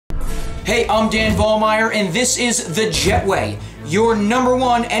Hey, I'm Dan Vollmayer, and this is the JETway, your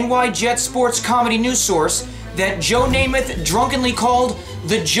 #1 NY Jet sports comedy news source that Joe Namath drunkenly called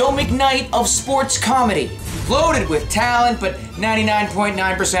the Joe McKnight of sports comedy. Loaded with talent, but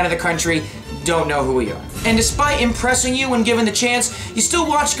 99.9% of the country don't know who we are. And despite impressing you when given the chance, you still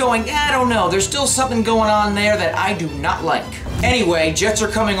watch going, I don't know, there's still something going on there that I do not like. Anyway, Jets are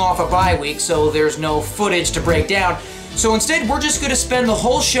coming off a bye week, so there's no footage to break down. So instead, we're just gonna spend the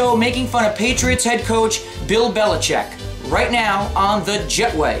whole show making fun of Patriots head coach Bill Bellichick, right now on the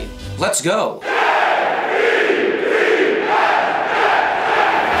JETway. Let's go.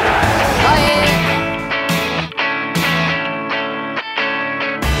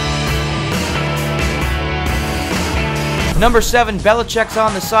 Number 7, Bellichick's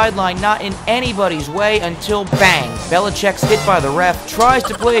on the sideline, not in anybody's way until bang. Bellichick's hit by the ref, tries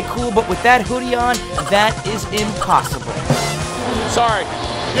to play it cool, but with that hoodie on, that is impossible. Sorry.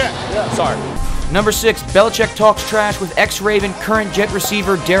 Yeah, sorry. Number 6, Bellichick talks trash with ex-Raven, current Jet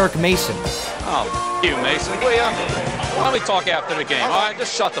receiver Derek Mason. Oh, you, Mason. Why don't we talk after the game, all right?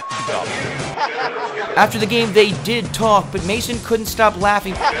 Just shut the f*** up. After the game, they did talk, but Mason couldn't stop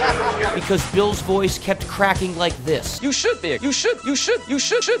laughing because Bill's voice kept cracking like this. You should be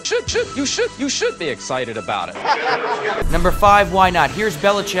excited about it. Number 5, why not? Here's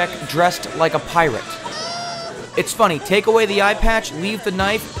Bellichick dressed like a pirate. It's funny, take away the eye patch, leave the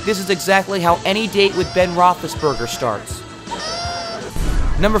knife. This is exactly how any date with Ben Roethlisberger starts.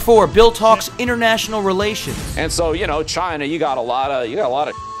 Number 4, Bill talks international relations. And so, you know, China, you got a lot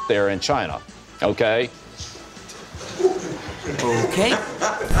of there in China, okay? Okay.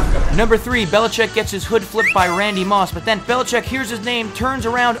 Number 3, Bellichick gets his hood flipped by Randy Moss, but then Bellichick hears his name, turns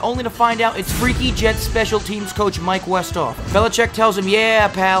around only to find out it's freaky Jets special teams coach Mike Westhoff. Belichick tells him, yeah,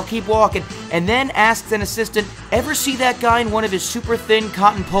 pal, keep walking, and then asks an assistant, ever see that guy in one of his super thin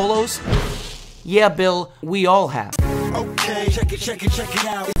cotton polos? Yeah, Bill, we all have. Okay, check it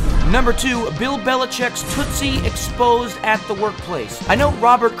out. Number 2, Bill Belichick's Tootsie exposed at the workplace. I know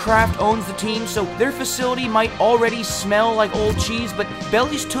Robert Kraft owns the team, so their facility might already smell like old cheese, but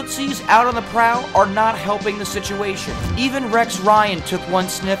Belly's Tootsies out on the prowl are not helping the situation. Even Rex Ryan took one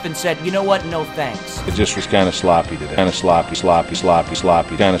sniff and said, you know what, no thanks. It just was kind of sloppy today. Kind of sloppy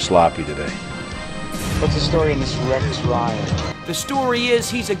today. What's the story in this Rex Ryan? The story is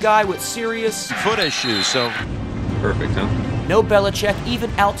he's a guy with serious foot issues, so perfect, huh? No Bellichick,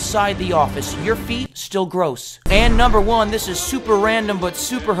 even outside the office. Your feet, still gross. And number 1, this is super random but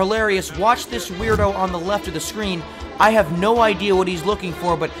super hilarious. Watch this weirdo on the left of the screen. I have no idea what he's looking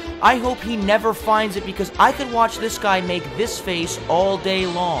for, but I hope he never finds it because I could watch this guy make this face all day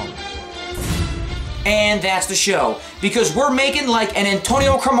long. And that's the show. Because we're making like an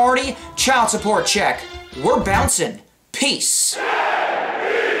Antonio Cromartie child support check. We're bouncing. Peace.